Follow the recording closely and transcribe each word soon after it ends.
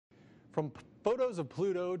From photos of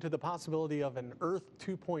Pluto to the possibility of an Earth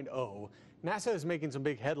 2.0, NASA is making some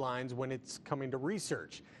big headlines when it's coming to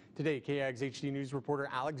research. Today, KAGS HD News reporter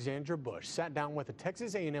Alexandra Bush sat down with a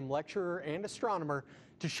Texas A&M lecturer and astronomer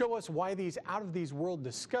to show us why these out-of-these-world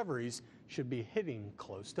discoveries should be hitting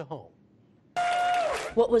close to home.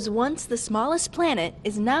 What was once the smallest planet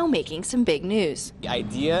is now making some big news. The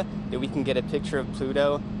idea that we can get a picture of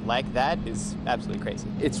Pluto like that is absolutely crazy.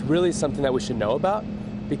 It's really something that we should know about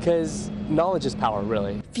because knowledge is power,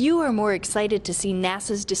 really. Few are more excited to see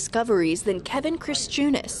NASA's discoveries than Kevin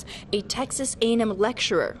Christunis, a Texas A&M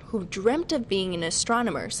lecturer who dreamt of being an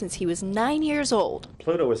astronomer since he was 9 years old.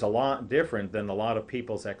 Pluto is a lot different than a lot of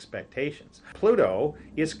people's expectations. Pluto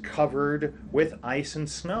is covered with ice and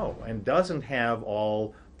snow and doesn't have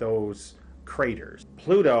all those craters.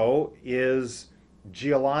 Pluto is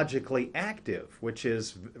geologically active, which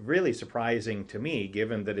is really surprising to me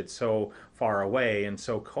given that it's so far away and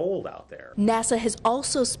so cold out there. NASA has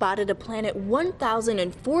also spotted a planet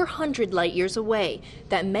 1,400 light years away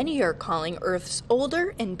that many are calling Earth's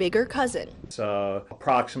older and bigger cousin. It's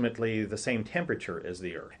approximately the same temperature as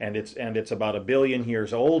the Earth, and it's about 1 billion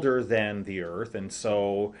years older than the Earth, and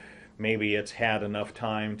so maybe it's had enough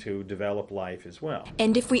time to develop life as well.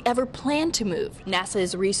 And if we ever plan to move, NASA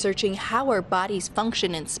is researching how our bodies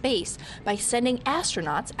function in space by sending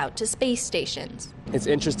astronauts out to space stations. It's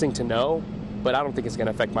interesting to know, but I don't think it's going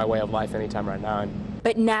to affect my way of life anytime right now.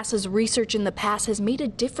 But NASA's research in the past has made a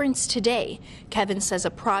difference today. Kevin says a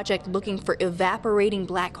project looking for evaporating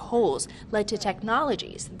black holes led to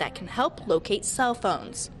technologies that can help locate cell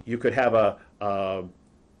phones. You could have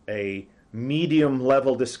a medium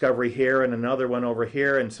level discovery here and another one over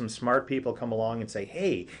here, and some smart people come along and say,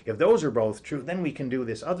 hey, if those are both true, then we can do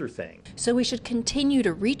this other thing. So we should continue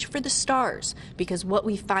to reach for the stars, because what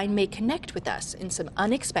we find may connect with us in some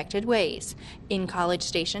unexpected ways. In College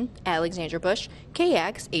Station, Alexandra Bush,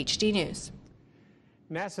 KAGS HD News.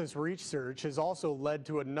 NASA's research has also led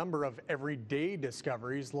to a number of everyday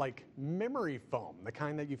discoveries like memory foam, the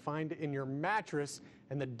kind that you find in your mattress,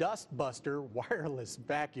 and the Dust Buster wireless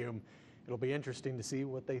vacuum. It'll be interesting to see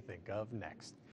what they think of next.